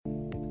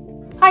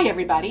Hi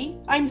everybody,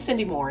 I'm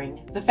Cindy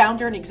Moehring, the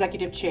founder and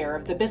executive chair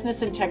of the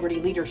Business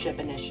Integrity Leadership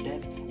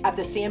Initiative at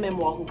the Sam M.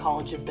 Walton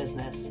College of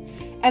Business.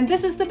 And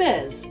this is The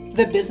Biz,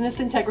 the Business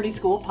Integrity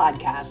School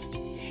podcast.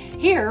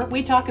 Here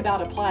we talk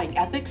about applying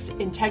ethics,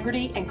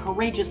 integrity, and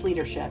courageous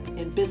leadership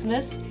in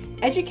business,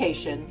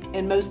 education,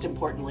 and most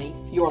importantly,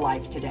 your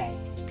life today.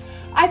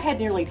 I've had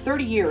nearly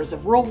 30 years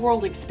of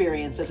real-world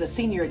experience as a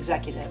senior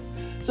executive,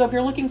 so if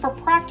you're looking for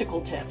practical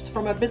tips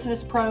from a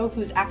business pro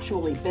who's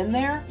actually been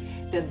there,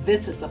 then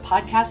this is the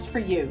podcast for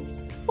you.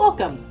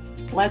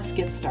 Welcome. Let's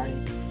get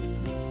started.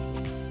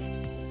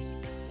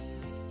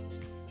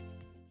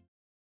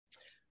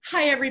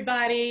 Hi,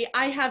 everybody.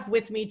 I have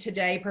with me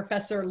today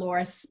Professor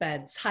Laura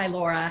Spence. Hi,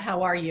 Laura.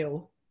 How are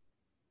you?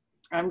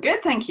 I'm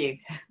good, thank you.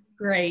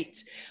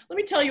 Great. Let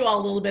me tell you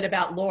all a little bit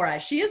about Laura.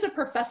 She is a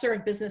professor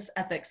of business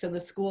ethics in the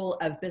School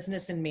of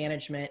Business and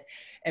Management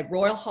at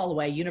Royal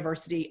Holloway,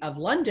 University of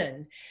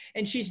London.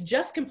 And she's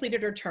just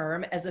completed her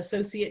term as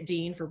Associate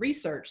Dean for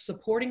Research,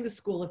 supporting the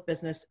School of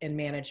Business and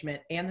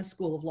Management and the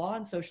School of Law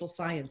and Social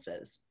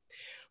Sciences.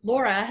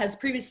 Laura has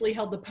previously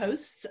held the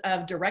posts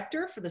of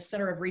Director for the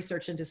Center of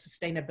Research into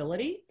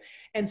Sustainability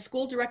and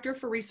School Director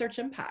for Research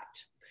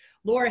Impact.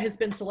 Laura has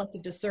been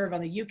selected to serve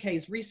on the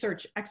UK's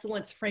Research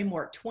Excellence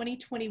Framework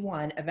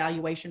 2021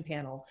 Evaluation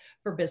Panel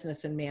for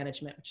Business and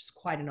Management, which is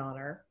quite an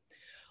honor.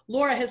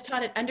 Laura has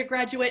taught at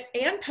undergraduate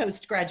and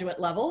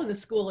postgraduate level in the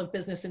School of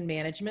Business and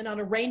Management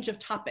on a range of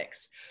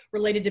topics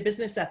related to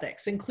business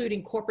ethics,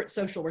 including corporate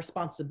social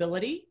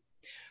responsibility,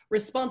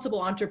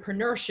 responsible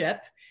entrepreneurship,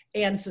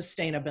 and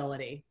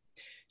sustainability.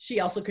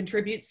 She also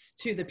contributes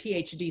to the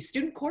PhD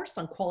student course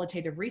on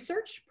qualitative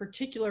research,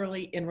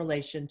 particularly in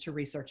relation to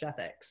research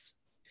ethics.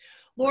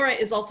 Laura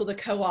is also the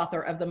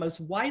co-author of the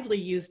most widely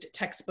used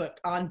textbook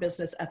on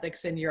business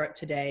ethics in Europe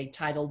today,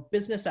 titled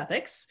Business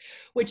Ethics,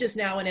 which is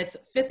now in its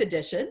 5th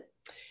edition.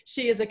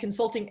 She is a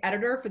consulting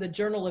editor for the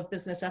Journal of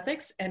Business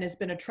Ethics and has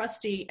been a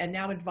trustee and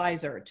now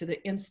advisor to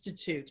the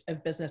Institute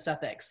of Business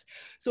Ethics.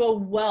 So a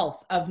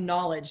wealth of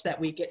knowledge that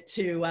we get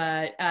to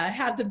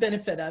have the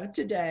benefit of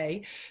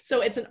today.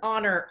 So it's an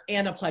honor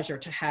and a pleasure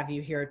to have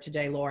you here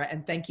today, Laura,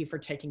 and thank you for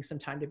taking some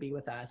time to be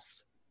with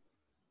us.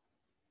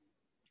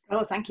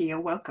 Oh, thank you. You're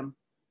welcome.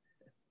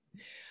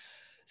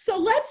 So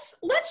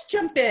let's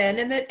jump in,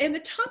 and the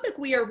topic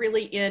we are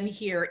really in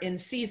here in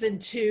season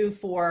 2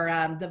 for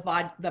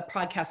the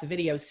podcast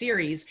video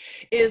series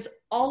is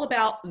all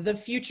about the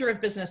future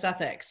of business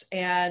ethics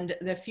and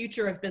the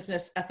future of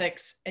business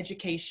ethics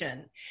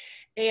education,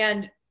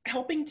 and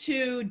helping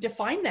to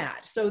define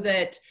that so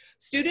that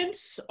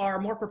students are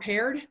more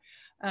prepared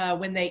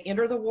when they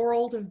enter the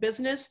world of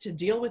business to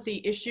deal with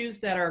the issues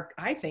that are,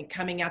 I think,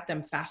 coming at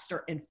them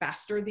faster and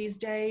faster these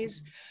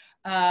days.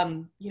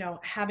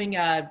 Having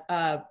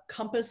a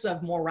compass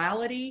of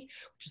morality,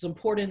 which is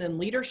important in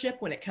leadership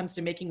when it comes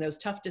to making those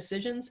tough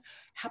decisions,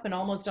 happen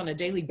almost on a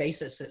daily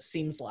basis, it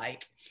seems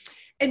like.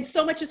 And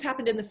so much has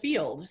happened in the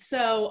field.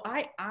 So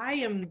I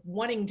am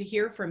wanting to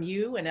hear from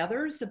you and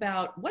others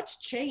about what's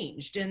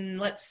changed in,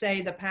 let's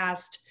say, the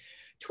past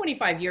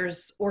 25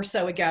 years or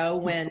so ago,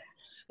 when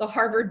the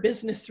Harvard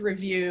Business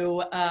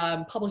Review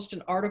published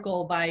an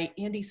article by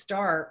Andy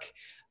Stark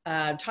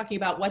talking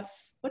about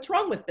what's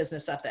wrong with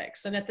business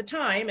ethics. And at the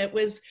time, it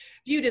was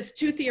viewed as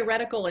too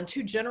theoretical and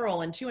too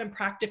general and too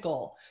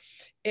impractical.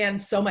 And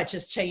so much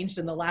has changed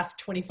in the last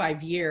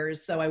 25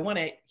 years. So I want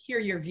to hear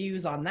your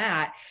views on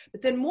that.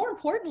 But then more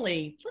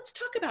importantly, let's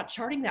talk about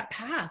charting that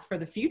path for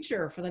the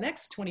future for the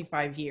next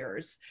 25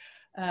 years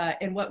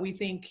and what we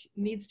think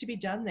needs to be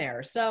done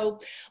there. So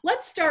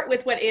let's start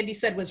with what Andy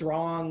said was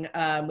wrong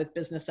with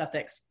business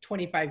ethics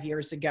 25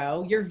 years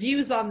ago. Your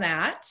views on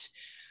that,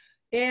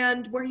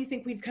 and where do you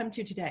think we've come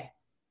to today?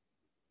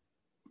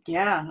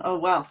 Yeah. Oh,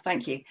 well,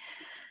 thank you.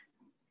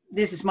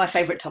 This is my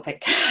favorite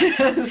topic.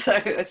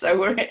 so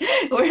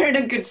we're in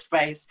a good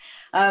space.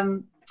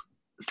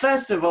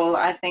 First of all,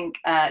 I think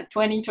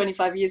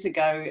 25 years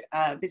ago,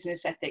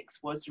 business ethics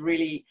was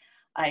really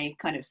a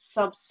kind of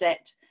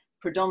subset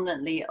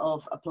predominantly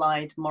of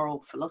applied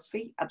moral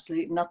philosophy.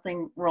 Absolutely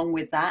nothing wrong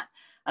with that.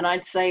 And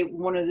I'd say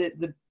one of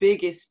the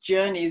biggest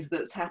journeys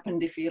that's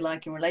happened, if you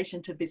like, in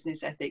relation to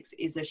business ethics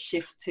is a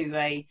shift to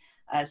a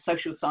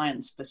social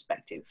science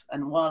perspective.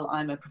 And while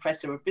I'm a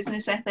professor of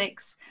business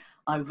ethics,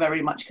 I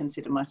very much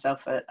consider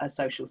myself a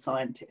social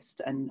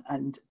scientist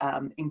and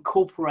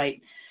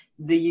incorporate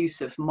the use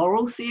of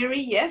moral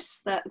theory,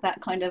 yes, that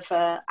kind of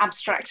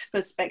abstract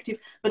perspective,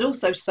 but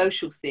also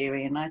social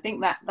theory. And I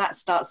think that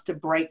starts to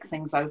break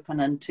things open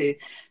and to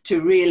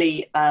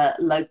really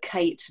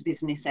locate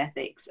business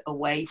ethics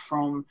away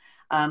from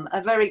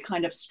a very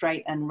kind of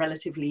straight and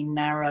relatively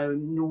narrow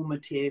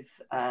normative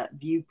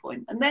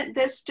viewpoint. And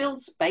there's still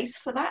space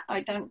for that.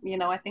 I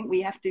think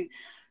we have to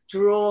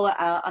draw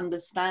our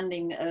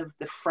understanding of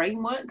the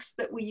frameworks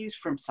that we use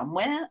from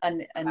somewhere,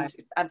 and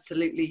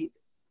absolutely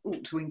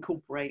ought to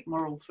incorporate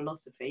moral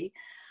philosophy.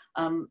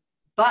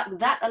 But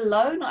that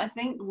alone, I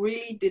think,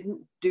 really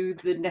didn't do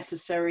the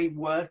necessary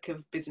work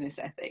of business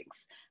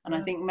ethics. And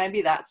I think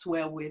maybe that's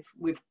where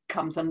we've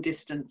come some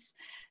distance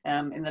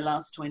in the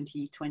last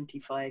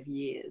 25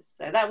 years.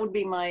 So that would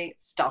be my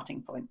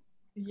starting point.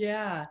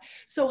 Yeah.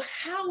 So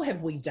how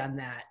have we done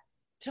that?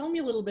 Tell me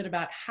a little bit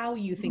about how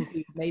you think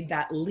we've made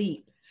that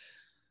leap.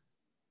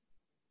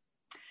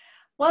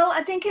 Well,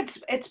 I think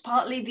it's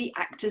partly the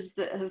actors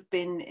that have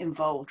been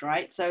involved,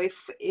 right? So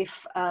if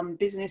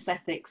business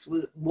ethics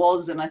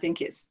was, and I think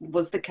it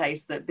was the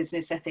case that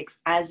business ethics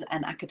as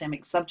an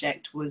academic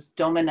subject was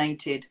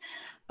dominated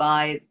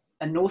by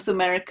a North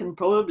American,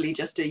 probably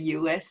just a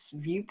US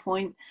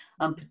viewpoint,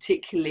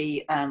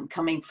 particularly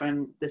coming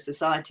from the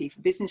Society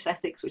for Business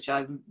Ethics, which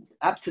I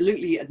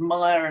absolutely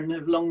admire and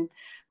have long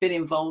been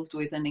involved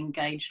with and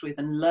engaged with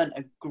and learned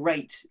a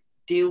great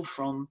deal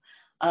from.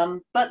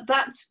 But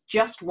that's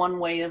just one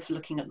way of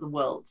looking at the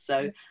world.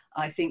 So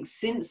I think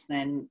since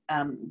then,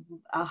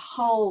 a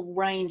whole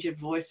range of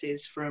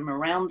voices from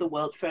around the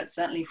world,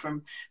 certainly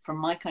from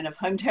my kind of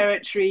home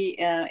territory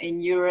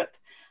in Europe,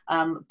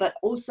 but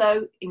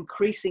also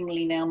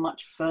increasingly now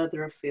much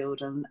further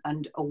afield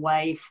and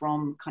away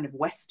from kind of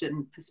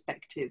Western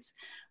perspectives,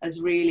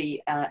 has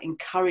really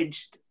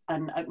encouraged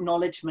an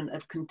acknowledgement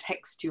of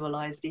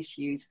contextualized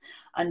issues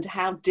and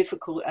how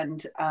difficult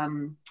and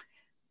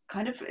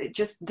kind of it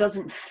just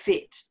doesn't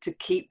fit to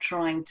keep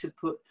trying to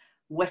put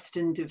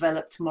Western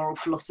developed moral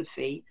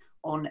philosophy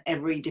on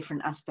every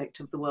different aspect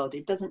of the world.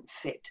 It doesn't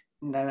fit,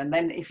 and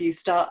then if you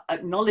start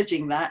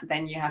acknowledging that,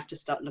 then you have to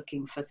start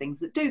looking for things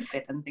that do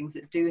fit and things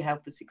that do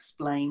help us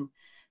explain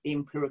the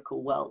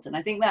empirical world. And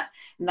I think that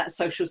in that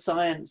social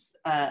science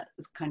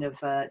kind of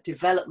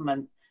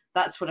development,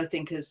 that's what I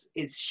think is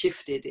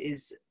shifted,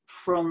 is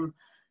from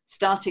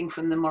starting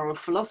from the moral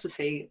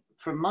philosophy.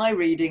 From my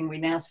reading, we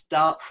now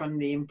start from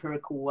the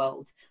empirical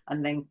world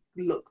and then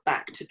look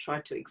back to try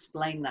to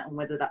explain that, and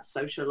whether that's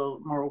social or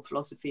moral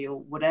philosophy or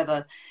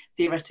whatever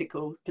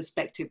theoretical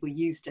perspective we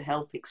use to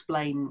help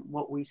explain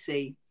what we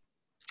see.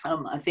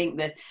 I think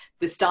that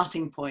the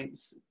starting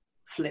points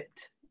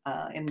flipped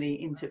in the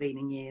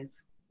intervening years.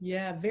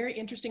 Yeah, very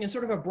interesting, and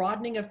sort of a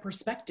broadening of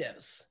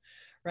perspectives.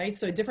 Right.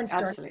 So a different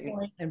starting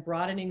point and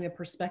broadening the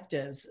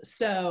perspectives.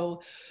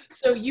 So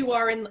you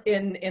are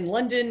in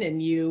London,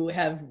 and you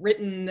have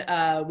written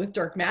with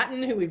Dirk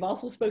Matten, who we've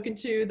also spoken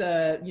to,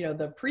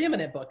 the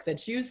preeminent book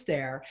that's used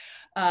there.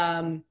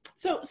 So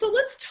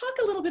let's talk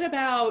a little bit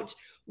about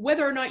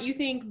whether or not you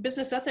think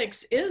business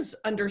ethics is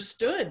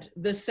understood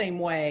the same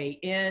way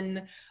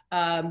in,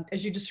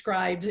 as you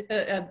described,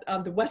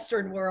 the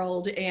Western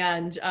world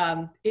and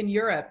in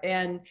Europe.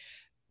 And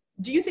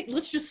do you think,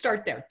 let's just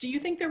start there. Do you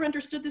think they're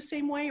understood the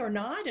same way or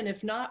not? And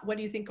if not, what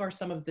do you think are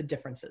some of the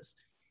differences?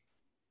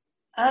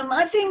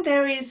 I think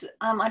there is,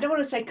 I don't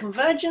want to say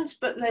convergence,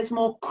 but there's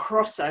more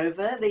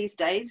crossover these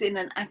days in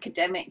an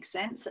academic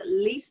sense, at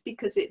least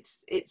because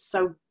it's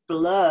so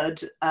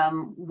blurred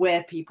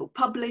where people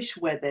publish,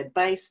 where they're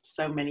based.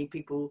 So many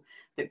people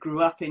that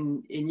grew up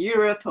in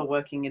Europe are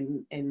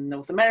working in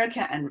North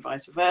America and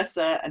vice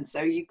versa. And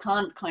so you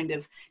can't kind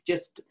of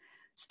just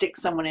stick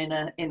someone in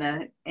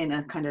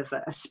a kind of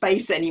a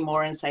space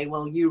anymore and say,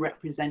 well, you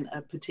represent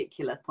a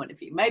particular point of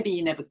view. Maybe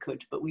you never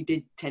could, but we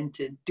did tend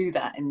to do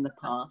that in the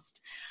past.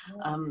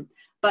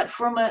 But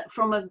from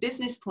a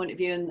business point of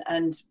view,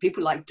 and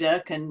people like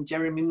Dirk and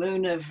Jeremy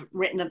Moon have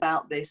written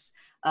about this,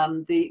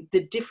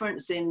 the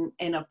difference in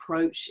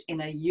approach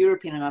in a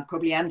European, and I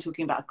probably am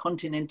talking about a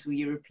continental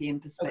European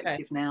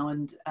perspective now,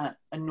 and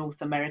a North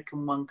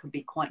American one could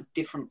be quite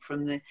different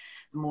from the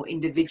more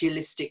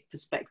individualistic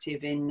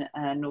perspective in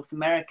North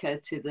America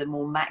to the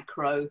more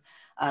macro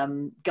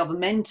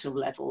governmental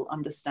level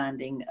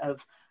understanding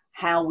of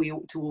how we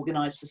ought to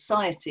organize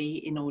society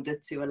in order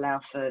to allow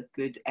for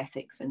good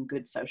ethics and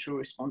good social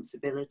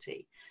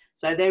responsibility.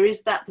 So there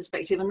is that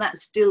perspective, and that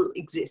still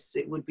exists.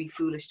 It would be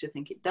foolish to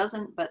think it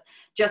doesn't, but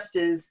just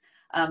as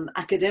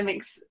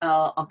academics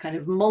are kind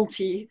of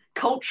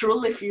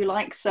multicultural, if you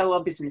like, so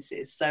are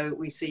businesses. So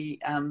we see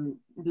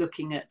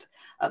looking at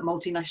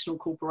multinational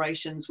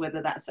corporations,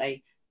 whether that's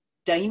a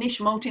Danish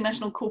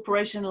multinational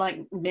corporation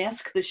like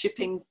Maersk, the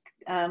shipping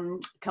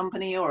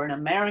company, or an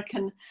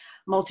American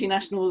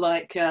multinational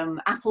like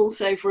Apple,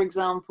 say, for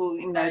example,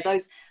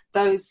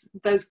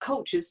 those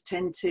cultures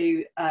tend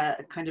to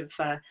kind of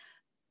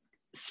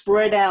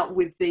spread out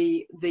with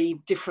the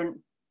different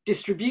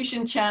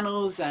distribution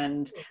channels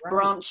and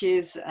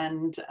branches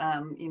and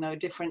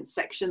different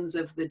sections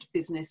of the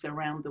business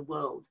around the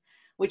world,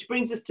 which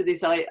brings us to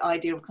this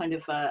idea of kind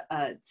of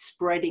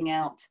spreading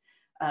out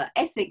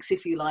ethics,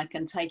 if you like,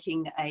 and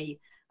taking a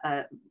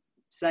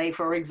say,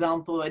 for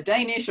example, a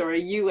Danish or a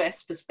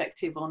US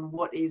perspective on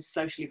what is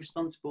socially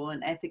responsible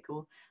and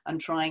ethical,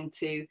 and trying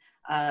to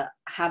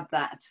have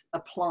that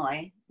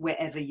apply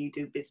wherever you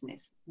do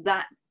business.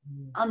 That,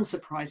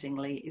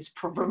 unsurprisingly, is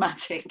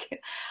problematic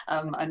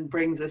and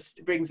brings us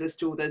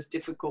to all those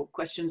difficult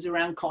questions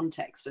around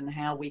context and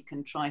how we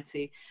can try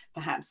to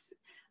perhaps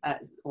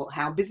or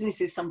how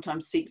businesses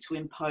sometimes seek to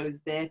impose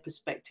their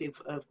perspective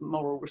of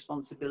moral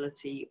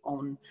responsibility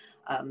on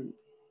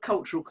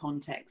cultural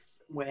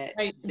contexts where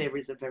Right. there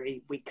is a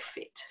very weak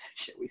fit,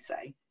 shall we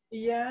say.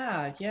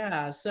 Yeah,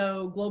 yeah.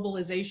 So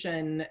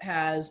globalization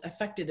has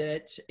affected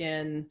it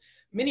in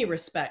many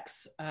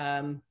respects.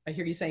 I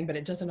hear you saying, but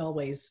it doesn't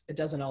always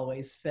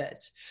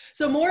fit.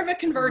 So more of a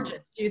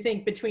convergence, do you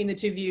think, between the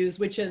two views,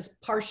 which is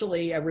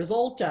partially a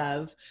result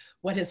of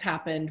what has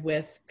happened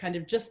with kind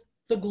of just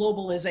the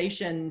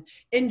globalization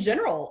in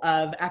general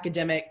of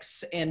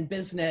academics and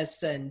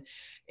business and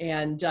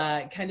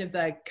kind of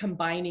the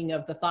combining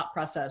of the thought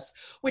process,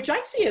 which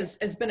I see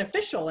as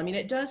beneficial. I mean,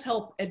 it does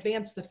help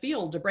advance the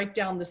field to break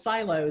down the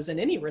silos in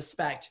any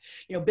respect.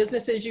 You know,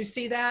 businesses, you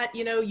see that,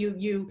 you know,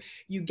 you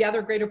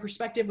gather greater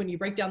perspective when you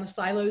break down the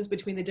silos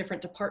between the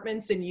different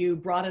departments and you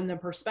broaden the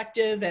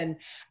perspective, and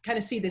kind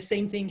of see the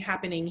same thing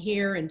happening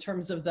here in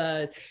terms of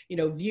the, you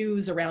know,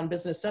 views around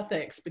business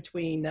ethics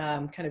between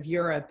kind of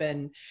Europe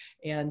and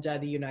the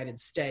United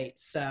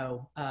States.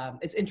 So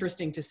it's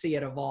interesting to see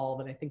it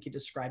evolve, and I think you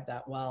described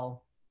that well.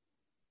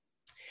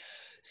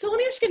 So let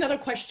me ask you another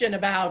question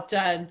about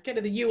kind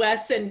of the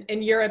US and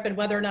Europe and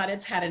whether or not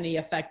it's had any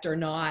effect or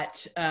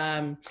not.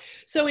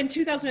 So in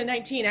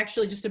 2019,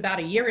 actually just about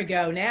a year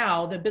ago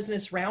now, the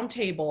Business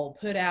Roundtable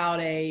put out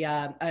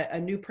a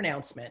new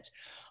pronouncement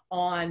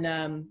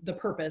on the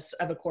purpose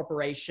of a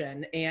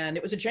corporation. And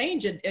it was a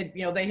change. You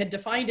know, they had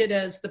defined it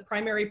as the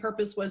primary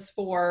purpose was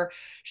for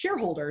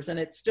shareholders, and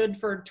it stood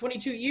for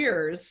 22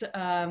 years.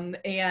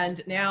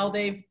 And now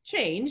they've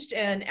changed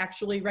and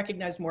actually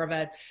recognize more of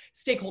a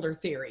stakeholder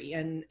theory,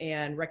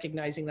 and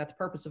recognizing that the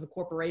purpose of a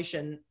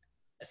corporation,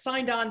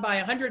 signed on by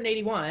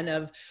 181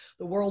 of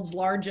the world's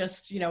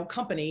largest, you know,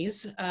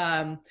 companies,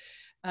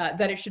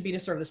 that it should be to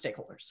serve the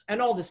stakeholders and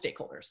all the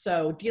stakeholders.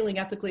 So dealing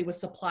ethically with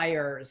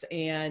suppliers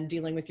and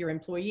dealing with your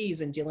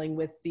employees and dealing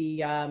with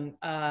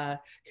the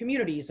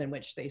communities in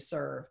which they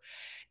serve.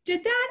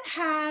 Did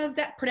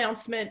that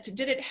pronouncement,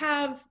 did it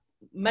have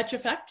much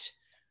effect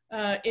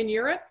in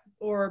Europe,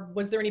 or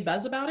was there any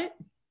buzz about it?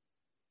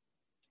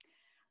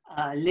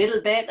 A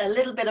little bit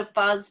of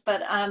buzz,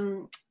 but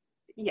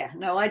yeah,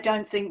 no, I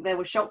don't think there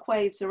were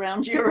shockwaves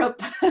around Europe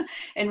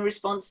in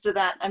response to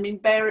that. I mean,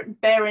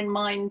 bear in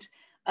mind,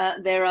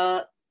 there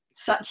are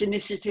such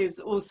initiatives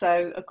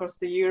also across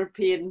the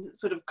European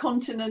sort of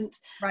continent.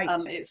 Right.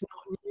 It's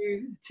not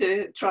new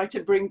to try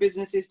to bring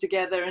businesses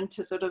together and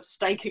to sort of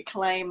stake a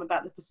claim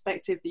about the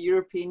perspective. The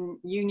European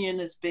Union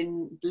has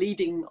been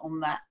leading on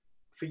that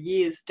for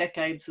years,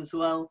 decades as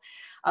well.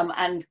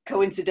 And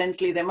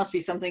coincidentally, there must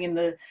be something in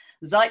the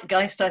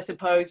zeitgeist, I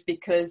suppose,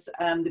 because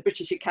the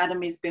British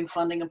Academy has been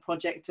funding a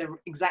project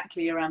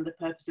exactly around the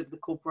purpose of the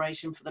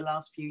corporation for the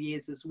last few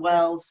years as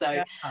well. So,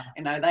 yeah,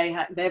 you know,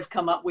 they've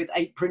come up with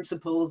 8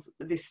 principles.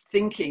 This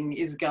thinking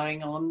is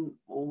going on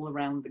all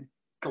around the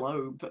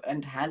globe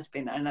and has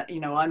been, and you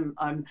know,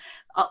 I'm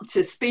up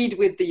to speed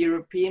with the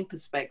European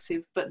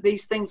perspective, but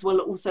these things will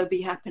also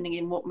be happening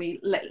in what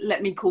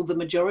let me call the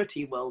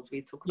majority world.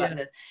 We talk about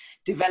the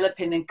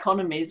developing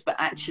economies, but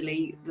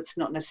actually that's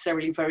not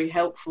necessarily very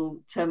helpful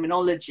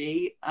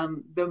terminology.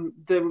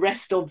 The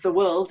rest of the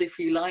world, if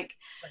you like,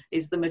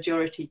 is the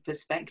majority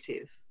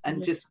perspective,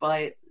 and just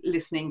by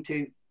listening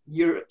to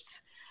Europe's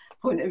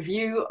point of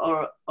view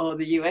or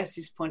the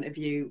US's point of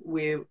view,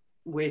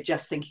 we're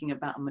just thinking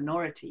about a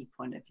minority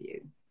point of view,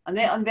 and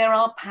there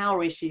are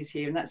power issues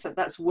here, and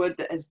that's a word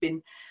that has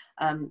been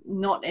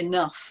not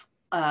enough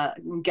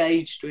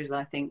engaged with,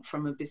 I think,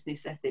 from a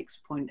business ethics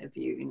point of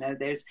view. You know,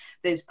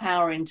 there's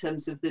power in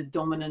terms of the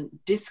dominant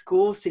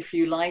discourse, if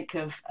you like,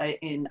 of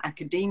in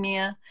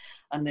academia,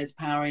 and there's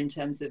power in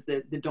terms of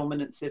the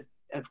dominance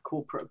of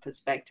corporate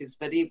perspectives.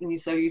 But even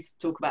so, you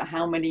talk about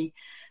how many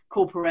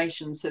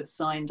corporations have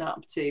signed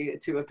up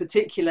to a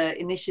particular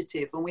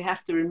initiative, and we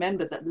have to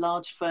remember that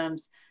large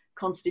firms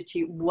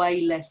constitute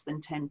way less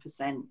than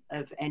 10%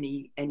 of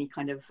any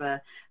kind of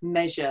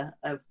measure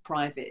of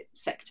private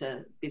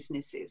sector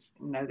businesses.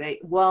 You know,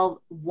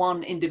 while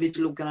one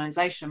individual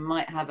organization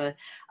might have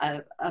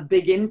a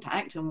big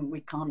impact, and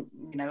we can't,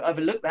 you know,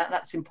 overlook that,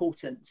 that's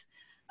important.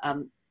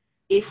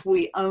 If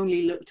we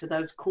only look to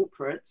those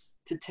corporates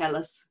to tell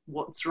us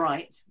what's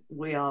right,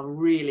 we are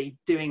really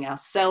doing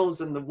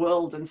ourselves and the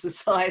world and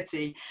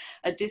society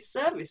a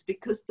disservice,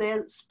 because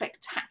they're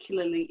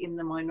spectacularly in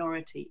the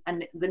minority,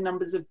 and the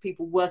numbers of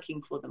people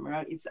working for them,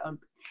 right? It's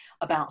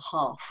about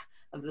half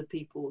of the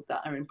people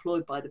that are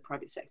employed by the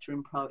private sector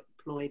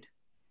employed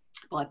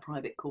by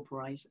private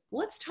corporations.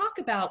 Let's talk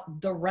about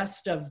the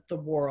rest of the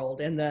world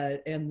and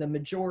the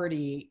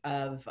majority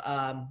of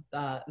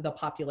the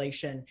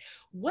population.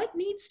 What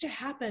needs to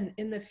happen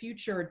in the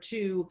future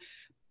to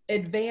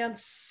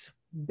advance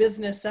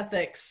business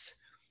ethics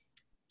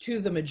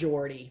to the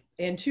majority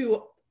and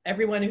to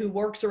everyone who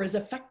works or is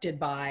affected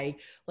by,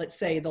 let's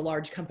say, the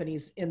large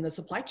companies in the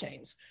supply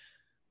chains?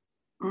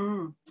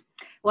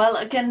 Well,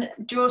 I can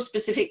draw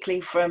specifically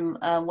from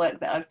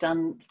work that I've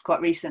done quite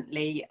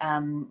recently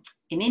in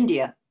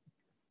India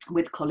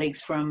with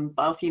colleagues from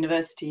Bath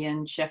University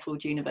and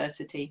Sheffield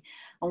University.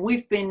 And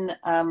we've been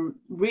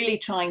really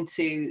trying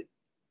to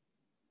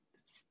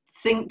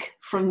think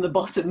from the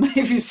bottom,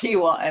 if you see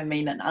what I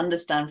mean, and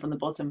understand from the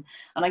bottom.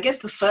 And I guess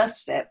the first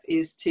step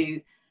is to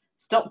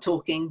stop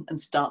talking and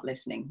start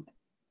listening.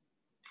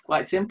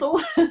 Quite simple,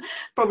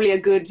 probably a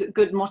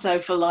good motto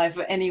for life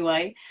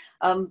anyway.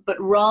 But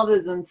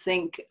rather than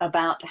think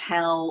about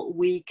how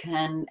we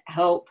can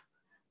help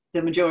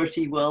the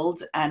majority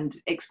world and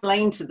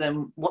explain to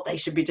them what they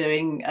should be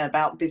doing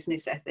about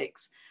business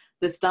ethics,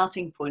 the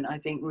starting point, I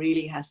think,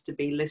 really has to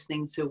be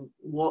listening to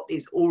what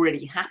is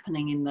already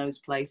happening in those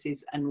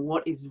places and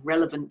what is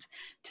relevant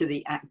to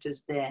the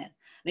actors there.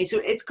 And so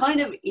it's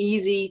kind of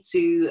easy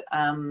to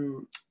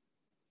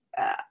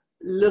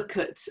look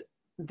at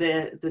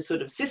the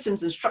sort of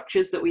systems and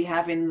structures that we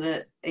have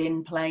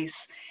in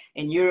place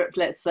in Europe,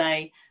 let's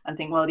say, and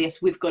think, well,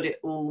 yes, we've got it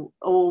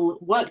all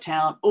worked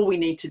out. All we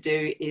need to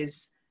do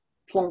is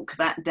plonk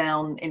that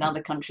down in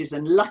other countries,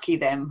 and lucky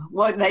them,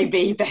 won't they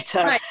be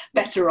better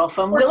off?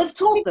 And we'll have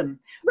taught them.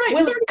 Right.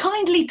 We'll have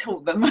kindly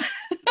taught them. We're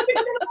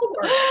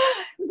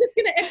just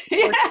going to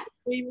export. Yeah.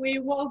 We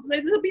will.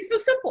 It'll be so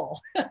simple.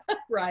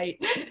 Right.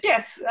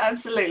 Yes,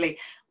 absolutely.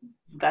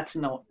 That's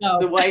not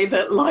the way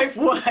that life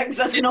works.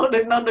 That's not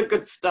a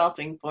good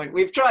starting point.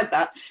 We've tried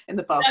that in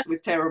the past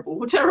with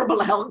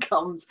terrible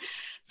outcomes.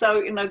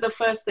 So, the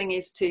first thing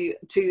is to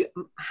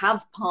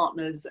have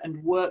partners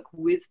and work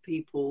with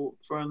people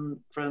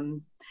from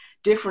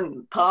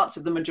different parts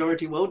of the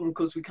majority world. And of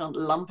course, we can't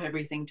lump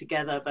everything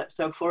together. But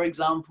so, for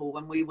example,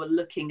 when we were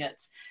looking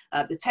at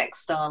the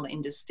textile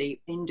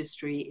industry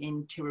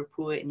in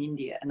Tirupur in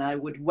India, and I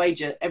would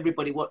wager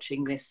everybody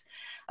watching this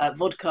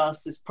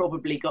podcast has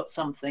probably got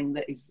something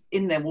that is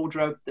in their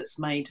wardrobe that's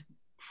made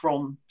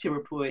from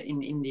Tirupur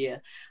in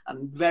India,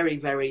 very,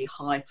 very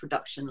high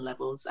production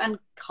levels and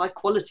high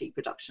quality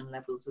production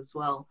levels as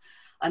well.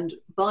 And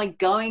by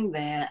going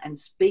there and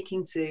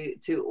speaking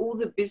to all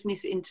the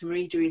business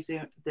intermediaries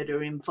that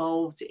are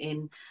involved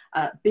in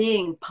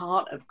being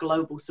part of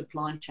global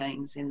supply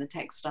chains in the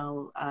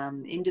textile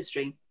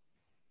industry,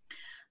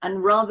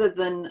 and rather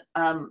than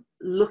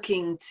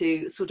looking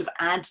to sort of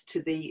add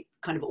to the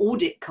kind of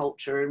audit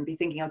culture and be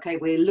thinking, okay,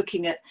 we're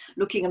looking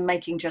and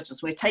making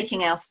judgments, we're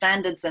taking our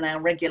standards and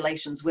our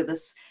regulations with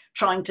us,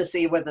 trying to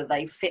see whether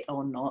they fit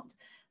or not,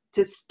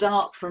 to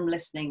start from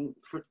listening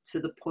to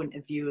the point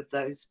of view of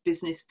those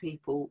business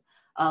people,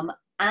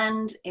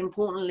 and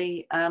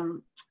importantly,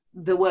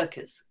 the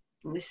workers.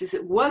 And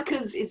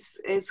workers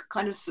is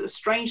kind of a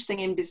strange thing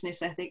in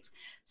business ethics.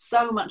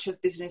 So much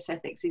of business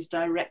ethics is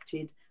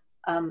directed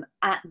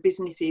at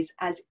businesses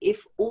as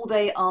if all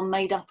they are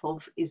made up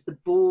of is the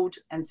board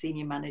and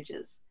senior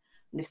managers.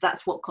 And if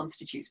that's what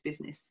constitutes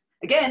business,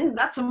 again,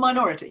 that's a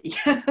minority,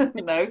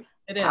 it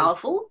is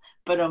powerful,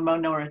 but a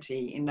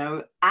minority,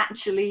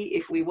 actually,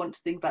 if we want to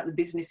think about the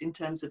business in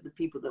terms of the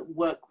people that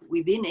work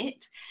within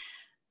it,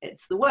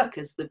 it's the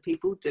workers, the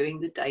people doing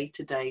the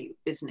day-to-day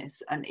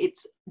business. And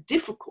it's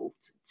difficult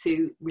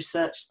to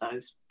research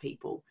those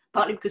people,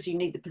 partly because you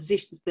need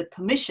the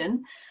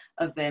permission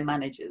of their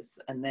managers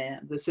and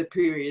the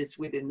superiors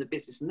within the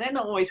business. And they're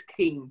not always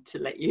keen to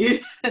let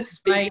you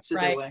speak to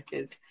the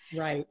workers.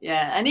 Right.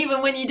 Yeah. And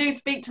even when you do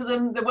speak to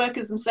them, the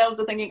workers themselves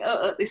are thinking,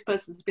 this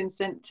person's been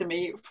sent to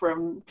me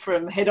from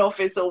head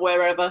office or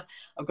wherever.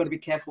 I've got to be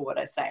careful what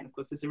I say. And of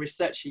course, as a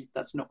researcher,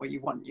 that's not what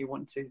you want. You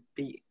want to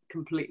be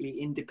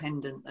completely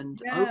independent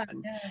and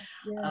open.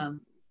 Yeah.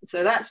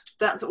 So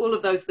that's all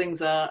of those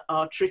things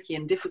are tricky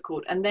and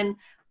difficult. And then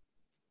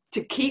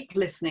to keep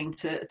listening,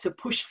 to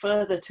push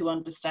further to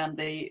understand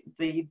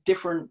the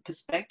different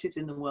perspectives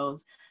in the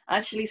world.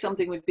 Actually,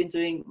 something we've been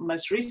doing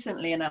most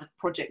recently in our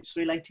projects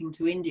relating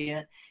to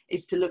India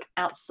is to look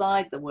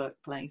outside the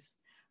workplace.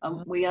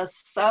 We are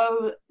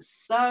so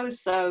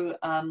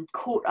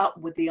caught up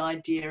with the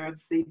idea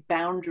of the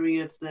boundary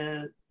of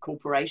the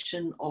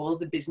corporation or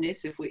the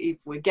business, if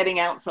we're getting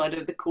outside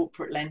of the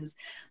corporate lens,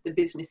 the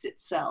business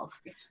itself,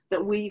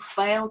 that we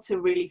fail to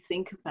really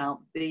think about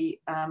the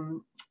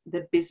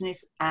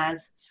business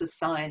as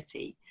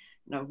society.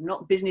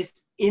 Not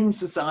business in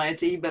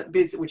society, but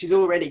which is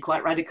already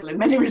quite radical in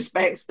many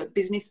respects, but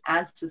business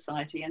as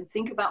society, and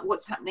think about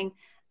what's happening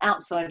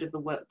outside of the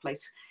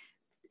workplace.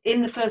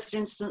 In the first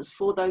instance,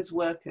 for those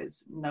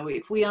workers,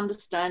 if we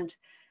understand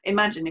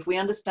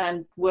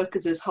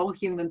workers as whole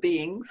human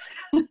beings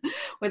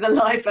with a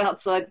life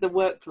outside the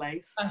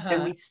workplace,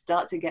 then we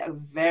start to get a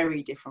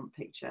very different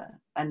picture.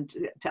 And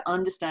to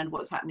understand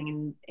what's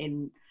happening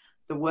in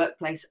the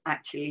workplace,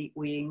 actually,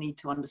 we need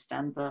to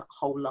understand the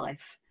whole life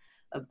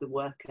of the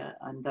worker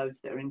and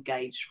those that are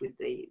engaged with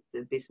the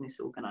business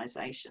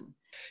organization.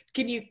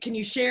 Can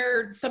you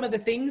share some of the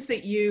things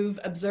that you've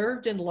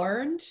observed and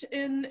learned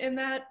in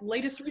that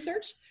latest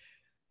research?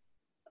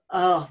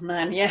 Oh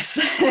man, yes.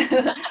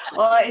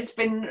 Well, it's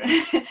been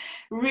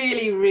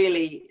really,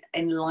 really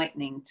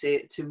enlightening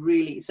to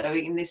really, so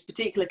in this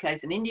particular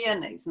case in India,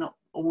 and it's not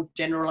all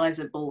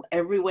generalizable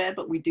everywhere,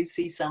 but we do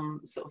see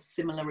some sort of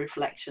similar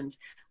reflections.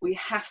 We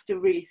have to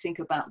really think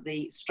about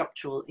the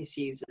structural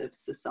issues of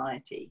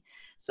society.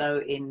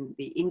 So in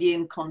the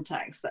Indian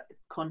context,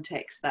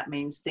 that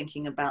means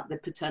thinking about the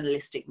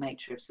paternalistic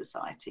nature of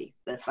society,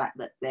 the fact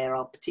that there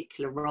are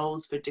particular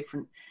roles for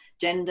different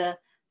gender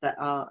that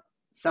are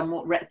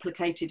somewhat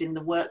replicated in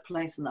the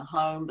workplace and the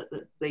home, but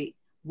that the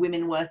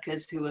women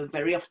workers who are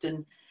very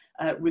often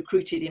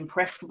recruited in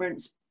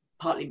preference,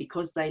 partly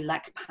because they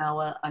lack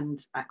power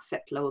and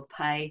accept lower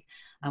pay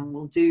and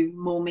will do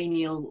more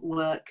menial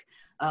work.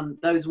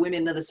 Those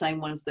women are the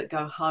same ones that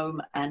go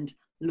home and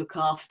look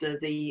after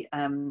the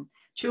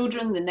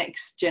children, the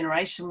next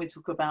generation. We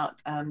talk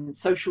about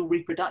social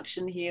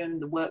reproduction here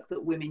and the work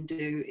that women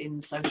do in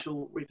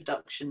social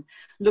reproduction,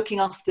 looking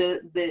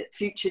after the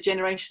future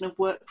generation of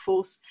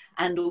workforce,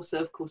 and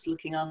also, of course,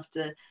 looking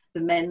after the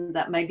men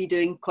that may be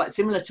doing quite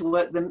similar to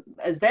work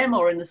as them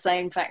or in the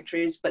same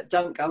factories, but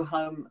don't go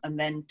home and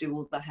then do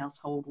all the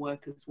household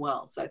work as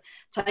well. So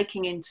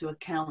taking into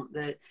account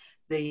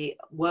the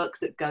work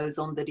that goes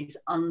on that is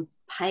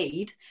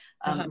unpaid,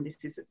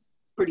 this is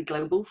pretty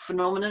global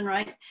phenomenon,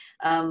 right?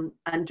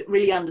 And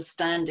really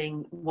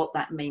understanding what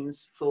that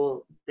means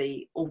for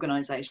the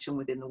organization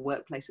within the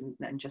workplace,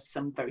 and just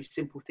some very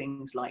simple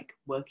things like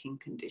working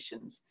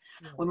conditions.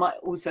 Yeah. We might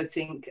also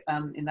think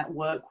in that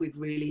work, we've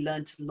really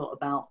learned a lot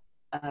about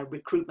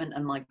recruitment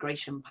and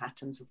migration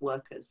patterns of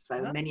workers.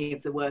 So many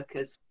of the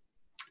workers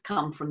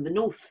come from the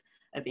north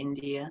of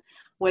India,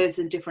 where there's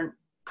a different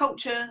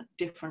culture,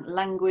 different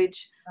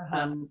language,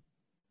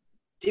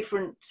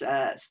 different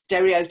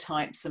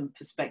stereotypes and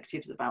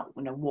perspectives about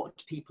what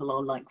people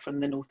are like from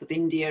the north of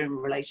India in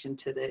relation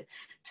to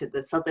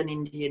the southern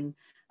Indian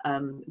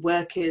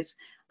workers.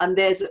 And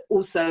there's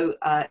also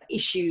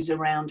issues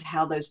around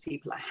how those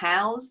people are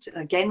housed.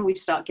 Again, we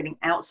start getting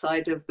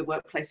outside of the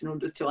workplace in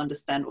order to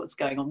understand what's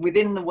going on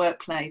within the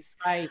workplace.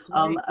 Right.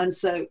 And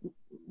so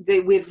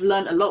we've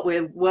learned a lot.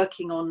 We're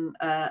working on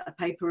a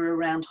paper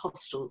around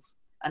hostels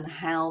and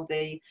how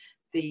the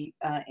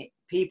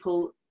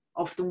people,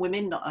 often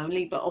women, not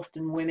only, but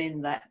often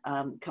women that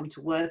come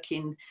to work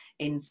in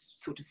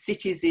sort of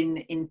cities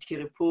in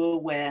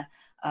Tirupur, where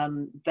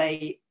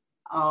they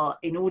are,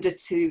 in order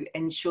to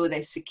ensure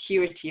their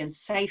security and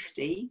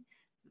safety,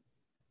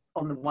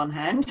 on the one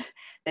hand,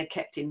 they're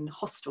kept in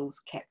hostels,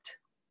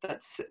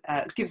 that's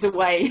gives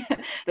away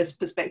this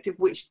perspective,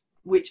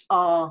 which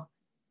are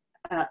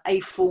a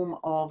form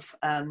of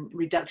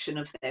reduction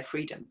of their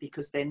freedom,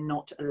 because they're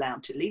not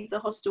allowed to leave the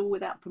hostel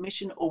without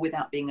permission or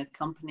without being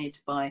accompanied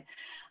by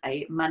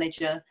a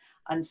manager.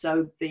 And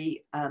so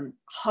the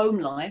home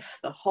life,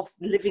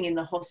 living in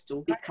the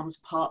hostel, becomes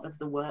part of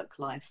the work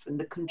life, and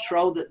the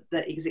control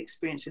that is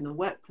experienced in the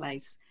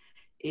workplace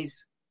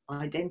is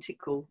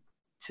identical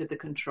to the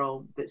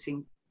control that's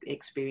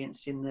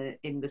experienced in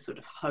the sort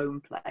of home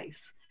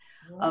place.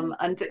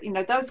 And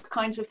those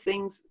kinds of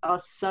things are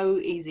so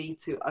easy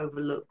to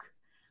overlook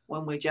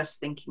when we're just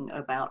thinking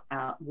about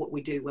what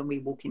we do when we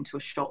walk into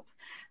a shop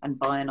and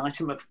buy an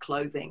item of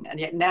clothing. And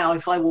yet now,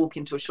 if I walk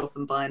into a shop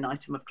and buy an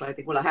item of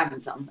clothing, well, I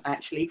haven't done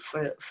actually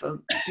for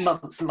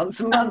months and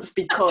months and months,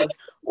 because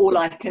all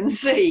I can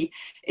see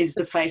is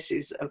the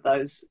faces of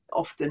those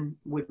often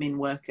women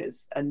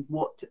workers, and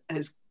what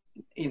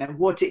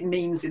it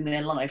means in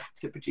their life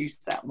to produce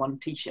that one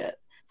t-shirt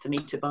for me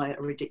to buy at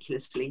a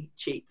ridiculously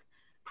cheap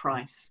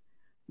price.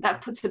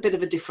 That puts a bit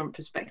of a different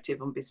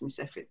perspective on business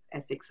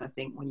ethics, I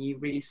think, when you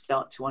really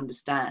start to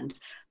understand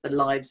the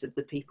lives of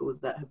the people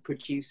that have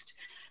produced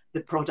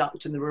the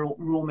product and the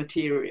raw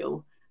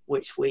material,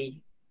 which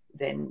we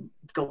then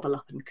gobble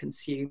up and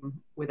consume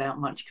without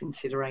much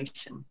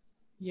consideration.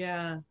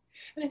 Yeah.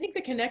 And I think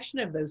the connection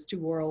of those two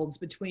worlds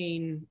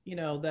between,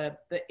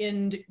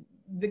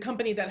 the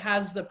company that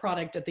has the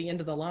product at the end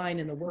of the line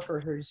and the worker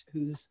who's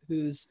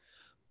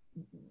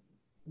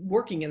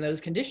working in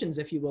those conditions,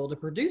 if you will, to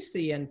produce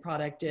the end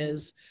product,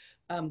 is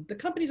the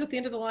companies at the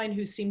end of the line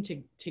who seem to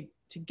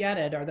get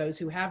it are those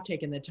who have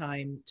taken the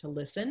time to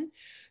listen,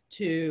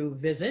 to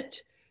visit,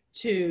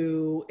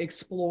 to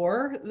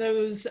explore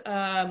those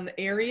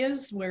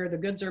areas where the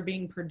goods are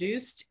being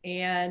produced,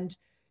 and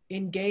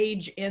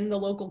engage in the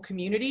local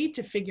community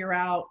to figure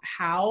out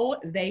how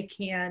they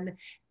can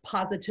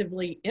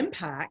positively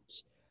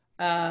impact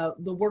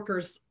the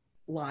workers'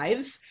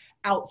 lives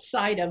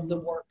outside of the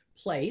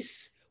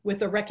workplace,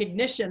 with a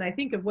recognition, I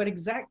think, of what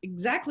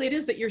exactly it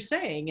is that you're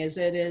saying, is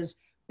it is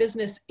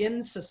business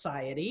in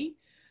society,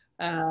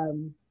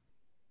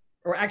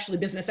 or actually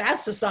business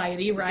as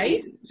society,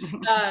 right?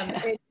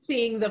 And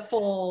seeing the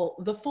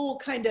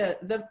full kind of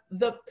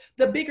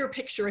the bigger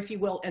picture, if you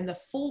will, and the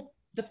full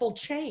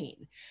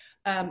chain.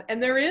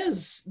 And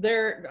there's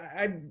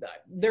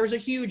a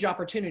huge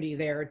opportunity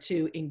there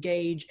to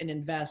engage and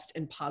invest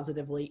and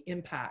positively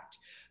impact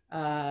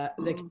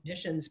the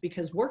conditions,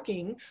 because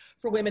working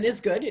for women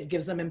is good. It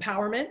gives them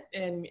empowerment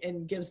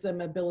and gives them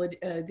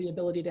the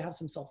ability to have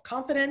some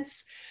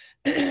self-confidence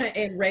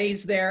and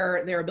raise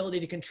their ability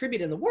to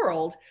contribute in the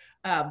world.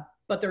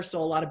 But but there's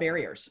still a lot of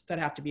barriers that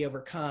have to be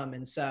overcome.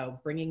 And so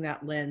bringing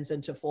that lens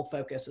into full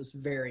focus is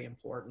very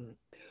important.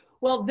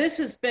 Well, this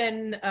has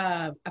been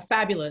a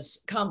fabulous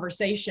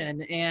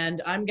conversation,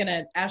 and I'm going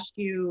to ask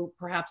you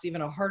perhaps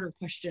even a harder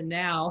question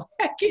now.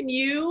 Can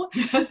you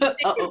think about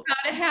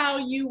how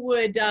you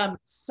would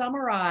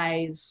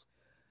summarize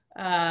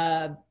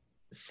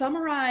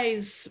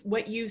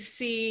what you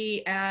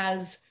see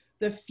as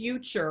the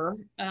future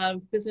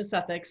of business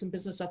ethics and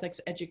business ethics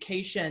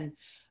education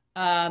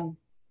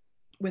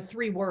with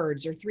 3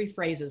 words or 3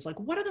 phrases? Like,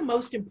 what are the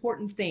most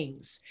important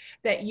things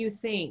that you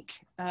think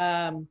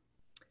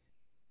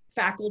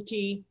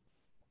faculty,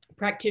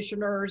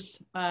 practitioners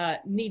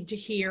need to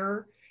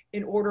hear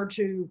in order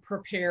to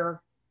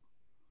prepare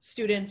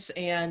students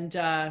and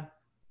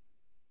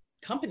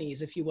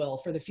companies, if you will,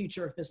 for the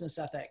future of business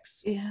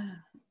ethics?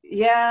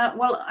 Yeah.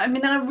 Well, I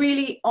mean, I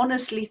really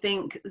honestly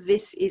think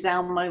this is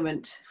our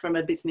moment from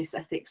a business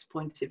ethics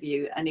point of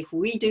view. And if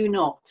we do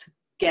not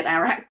get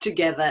our act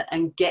together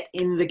and get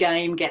in the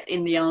game, get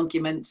in the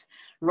argument,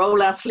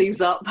 roll our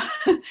sleeves up,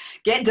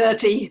 get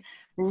dirty,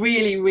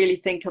 really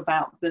think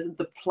about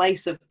the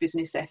place of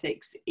business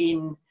ethics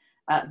in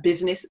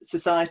business,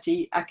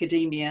 society,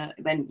 academia,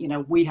 then,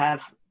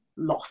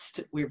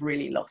 we've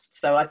really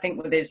lost. So I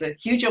think there's a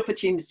huge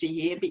opportunity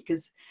here,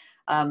 because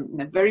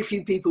very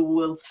few people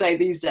will say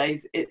these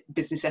days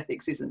business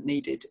ethics isn't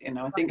needed.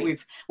 I think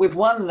we've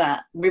won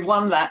that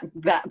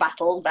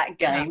battle, that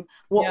game.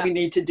 What we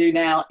need to do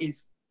now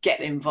is get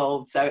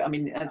involved. So, I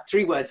mean,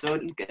 3 words, so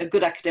a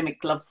good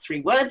academic loves 3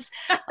 words.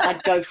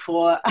 I'd go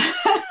for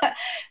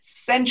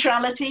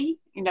centrality.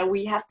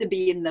 We have to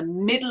be in the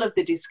middle of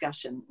the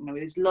discussion.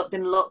 There's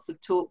been lots of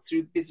talk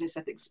through business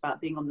ethics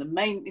about being in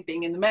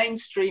the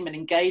mainstream and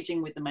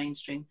engaging with the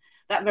mainstream.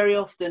 That very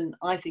often,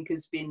 I think,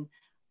 has been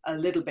a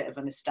little bit of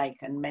a mistake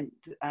and meant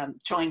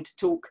trying to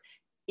talk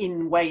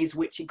in ways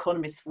which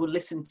economists will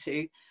listen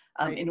to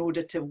in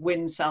order to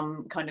win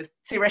some kind of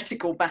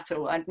theoretical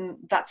battle. And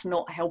that's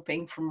not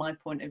helping from my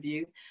point of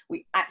view.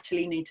 We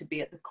actually need to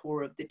be at the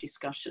core of the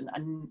discussion,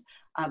 and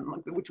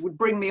which would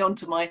bring me on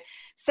to my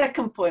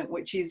second point,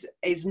 which is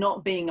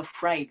not being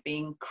afraid,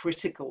 being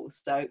critical.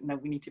 So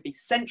we need to be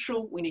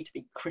central, we need to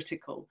be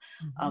critical,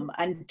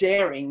 and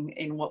daring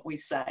in what we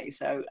say.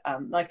 So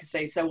like I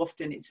say, so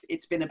often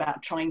it's been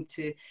about trying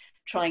to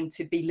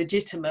be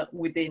legitimate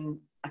within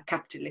a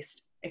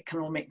capitalist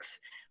economics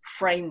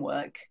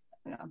framework.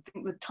 I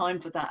think the time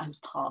for that has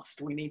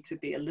passed. We need to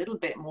be a little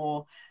bit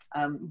more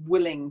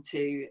willing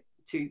to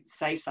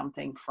say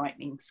something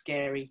frightening,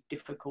 scary,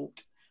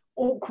 difficult,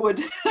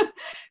 awkward,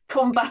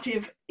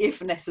 combative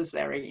if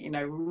necessary.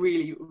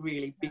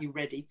 Really be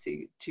ready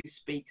to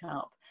speak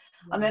up.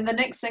 And then the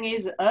next thing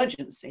is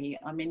urgency.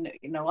 I mean,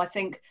 I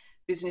think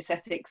business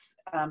ethics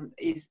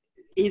is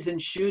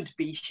and should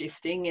be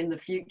shifting in the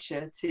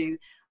future to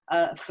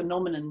a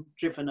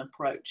phenomenon-driven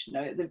approach.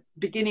 At the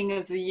beginning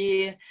of the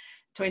year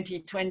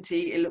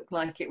 2020, it looked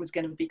like it was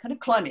going to be kind of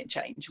climate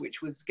change,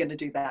 which was going to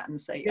do that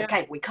and say,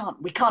 okay, we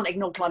can't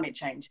ignore climate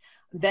change.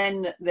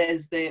 Then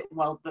there's the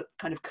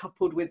kind of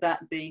coupled with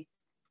that, the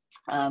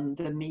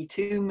Me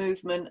Too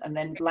movement, and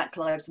then Black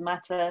Lives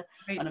Matter,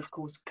 and of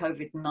course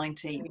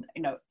COVID-19.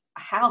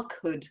 How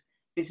could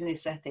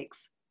business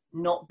ethics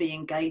not be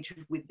engaged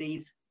with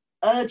these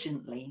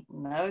urgently?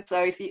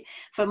 So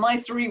for my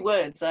 3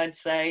 words, I'd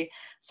say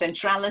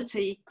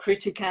centrality,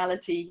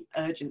 criticality,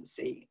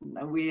 urgency.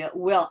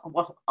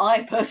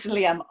 I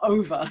personally am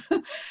over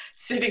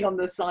sitting on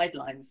the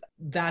sidelines.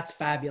 That's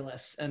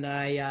fabulous, and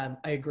I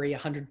agree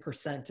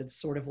 100%. It's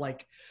sort of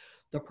like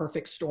the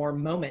perfect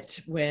storm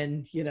moment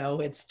when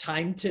it's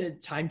time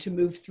to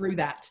move through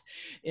that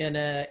in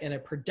a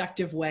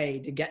productive way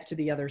to get to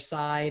the other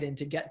side and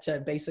to get to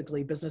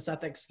basically business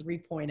ethics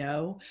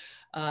 3.0.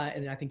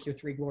 And I think your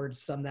 3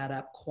 words sum that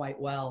up quite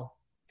well.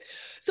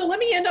 So let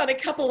me end on a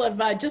couple of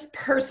just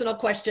personal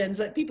questions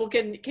that people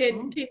can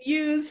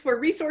use for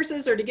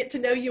resources or to get to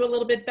know you a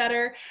little bit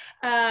better.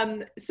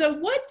 So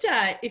what,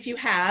 if you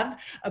have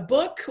a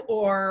book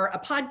or a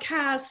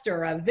podcast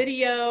or a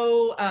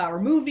video or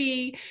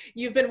movie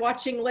you've been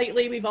watching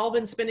lately? We've all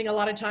been spending a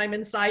lot of time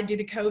inside due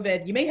to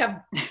COVID. You may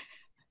have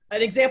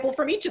an example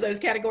from each of those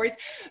categories,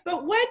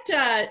 but what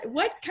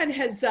kind of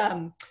has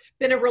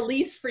been a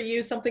release for you,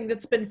 something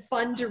that's been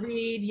fun to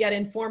read yet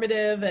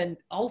informative, and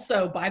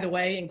also, by the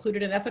way,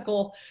 included an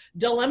ethical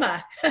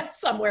dilemma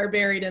somewhere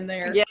buried in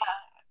there? Yeah,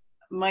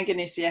 my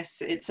goodness, yes,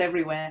 it's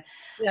everywhere.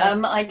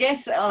 Yes. I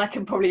guess I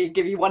can probably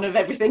give you one of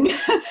everything.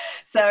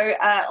 So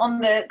on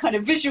the kind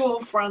of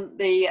visual front,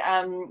 the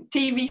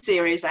TV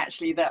series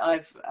actually that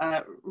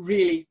I've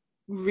really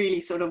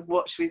sort of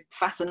watched with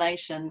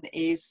fascination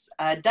is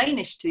a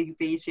Danish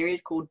TV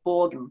series called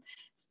Borgen.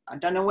 I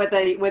don't know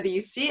whether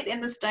you see it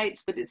in the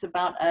States, but it's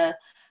about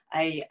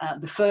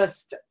the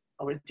first,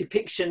 or a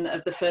depiction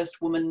of the first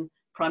woman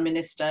prime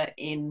minister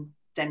in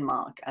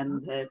Denmark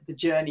and the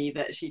journey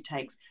that she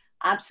takes.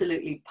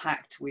 absolutely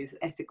packed with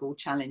ethical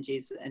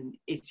challenges and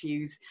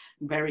issues,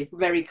 very,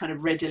 very kind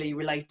of readily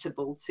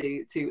relatable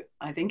to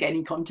I think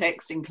any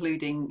context,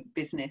 including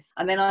business.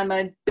 And then I'm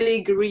a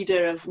big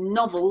reader of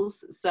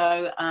novels.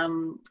 So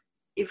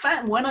in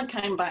fact, when I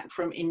came back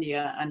from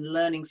India and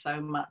learning so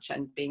much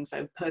and being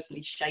so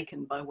personally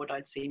shaken by what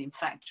I'd seen in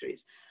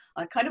factories,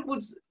 I kind of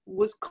was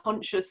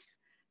conscious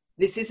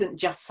this isn't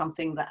just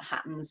something that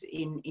happens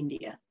in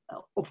India,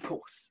 of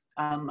course.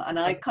 And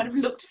I kind of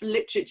looked for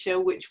literature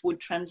which would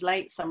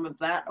translate some of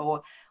that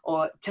or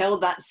tell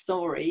that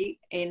story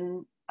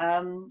in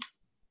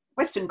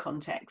Western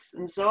context.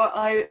 And so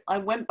I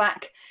went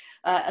back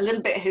a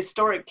little bit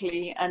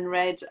historically and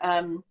read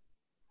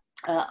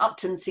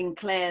Upton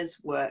Sinclair's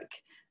work,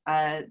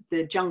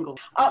 The Jungle.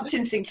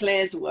 Upton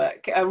Sinclair's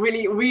work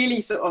really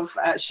sort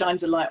of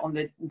shines a light on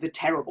the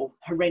terrible,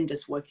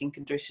 horrendous working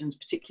conditions,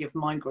 particularly of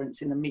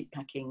migrants in the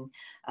meatpacking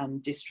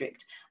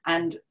district.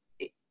 And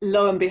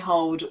lo and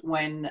behold,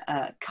 when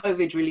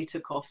COVID really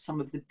took off,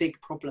 some of the big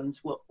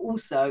problems were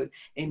also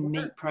in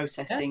meat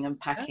processing and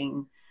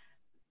packing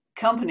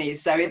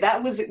companies. So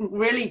that was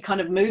really kind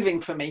of moving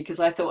for me,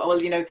 because I thought, well,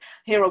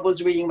 here I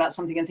was reading about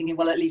something and thinking,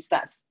 well, at least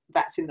that's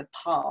in the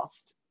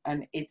past.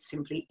 And it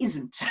simply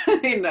isn't.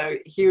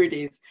 Here it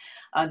is.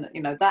 And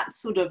that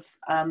sort of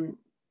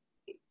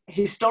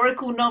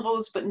historical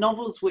novels, but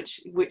novels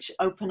which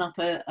open up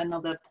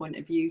another point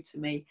of view to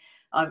me,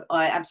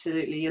 I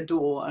absolutely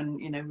adore and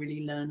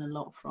really learn a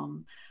lot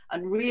from.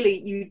 And really,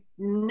 you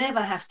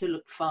never have to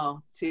look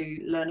far to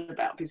learn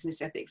about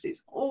business ethics.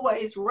 It's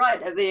always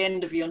right at the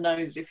end of your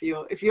nose if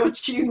you're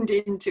tuned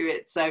into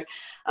it. So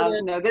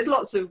there's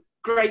lots of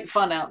great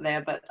fun out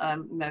there, but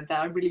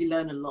I really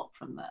learn a lot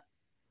from that.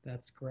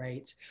 That's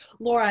great.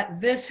 Laura,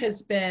 this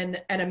has been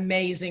an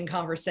amazing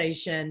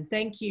conversation.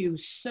 Thank you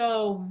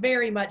so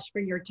very much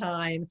for your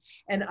time.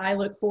 And I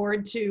look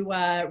forward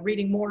to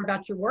reading more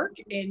about your work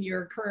and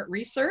your current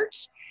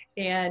research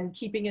and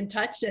keeping in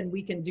touch. And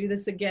we can do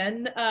this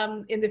again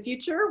in the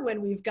future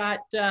when we've got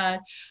the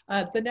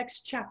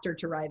next chapter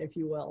to write, if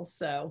you will.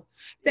 So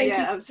thank you.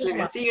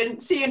 Absolutely.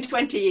 See you in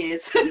 20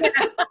 years.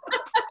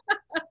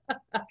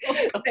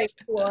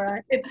 Thanks,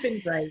 Laura. It's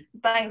been great.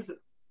 Thanks.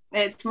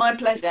 It's my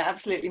pleasure.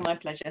 Absolutely my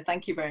pleasure.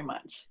 Thank you very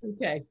much.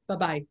 Okay.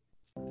 Bye-bye.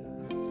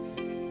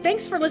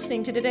 Thanks for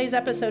listening to today's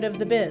episode of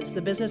The Biz,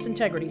 the Business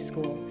Integrity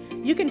School.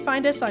 You can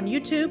find us on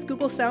YouTube,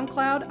 Google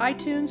SoundCloud,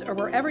 iTunes, or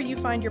wherever you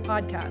find your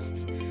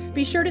podcasts.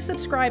 Be sure to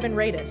subscribe and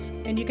rate us,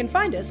 and you can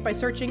find us by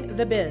searching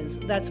The Biz.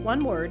 That's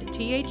one word,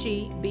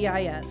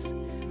 THEBIS.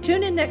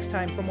 Tune in next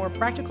time for more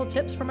practical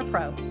tips from a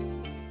pro.